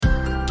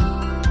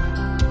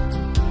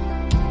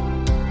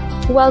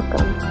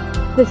Welcome.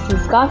 This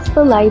is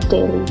Gospel Light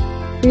Daily,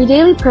 your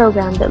daily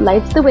program that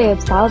lights the way of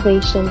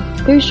salvation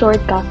through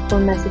short gospel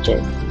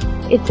messages.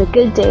 It's a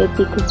good day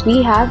because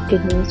we have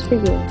good news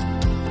for you.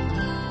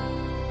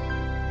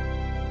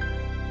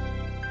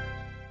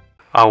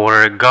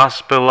 Our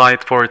Gospel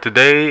Light for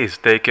today is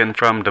taken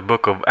from the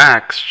book of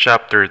Acts,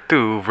 chapter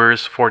 2,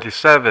 verse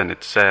 47.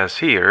 It says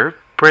here,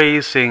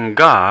 "Praising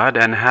God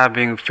and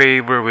having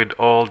favor with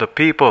all the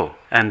people.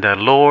 And the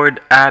Lord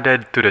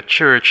added to the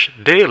church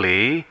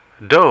daily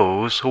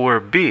those who were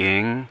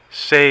being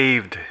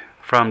saved."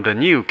 From the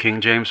New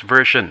King James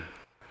Version.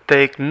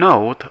 Take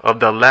note of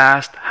the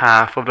last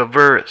half of the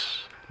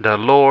verse. The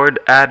Lord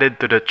added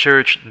to the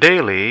church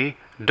daily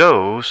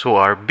those who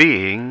are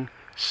being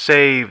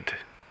saved.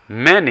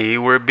 Many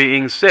were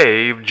being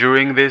saved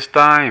during this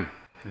time.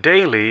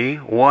 Daily,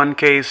 one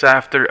case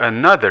after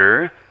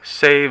another,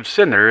 saved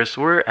sinners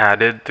were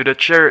added to the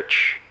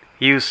church.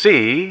 You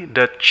see,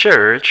 the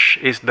church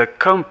is the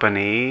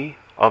company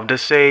of the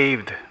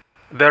saved.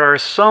 There are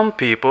some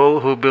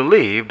people who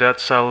believe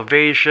that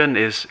salvation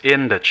is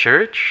in the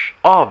church,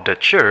 of the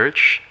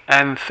church,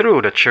 and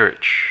through the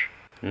church.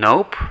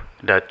 Nope,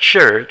 the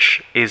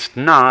church is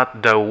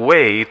not the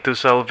way to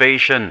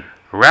salvation.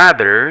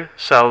 Rather,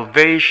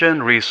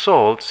 salvation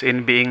results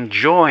in being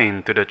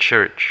joined to the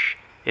church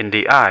in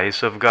the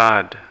eyes of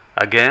God.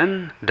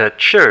 Again, the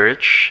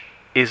church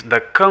is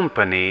the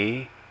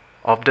company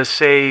of the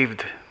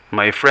saved.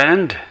 My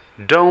friend,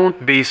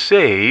 don't be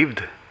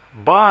saved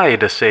by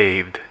the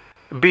saved.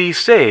 Be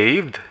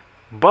saved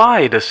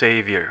by the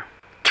Savior.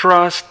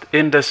 Trust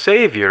in the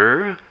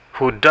Savior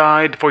who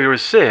died for your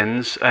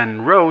sins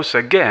and rose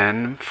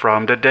again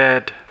from the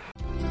dead.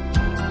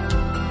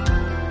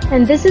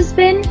 And this has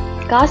been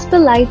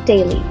Gospel Light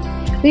Daily.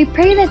 We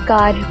pray that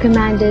God who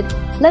commanded,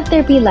 "Let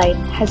there be light,"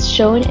 has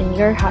shone in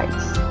your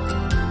hearts.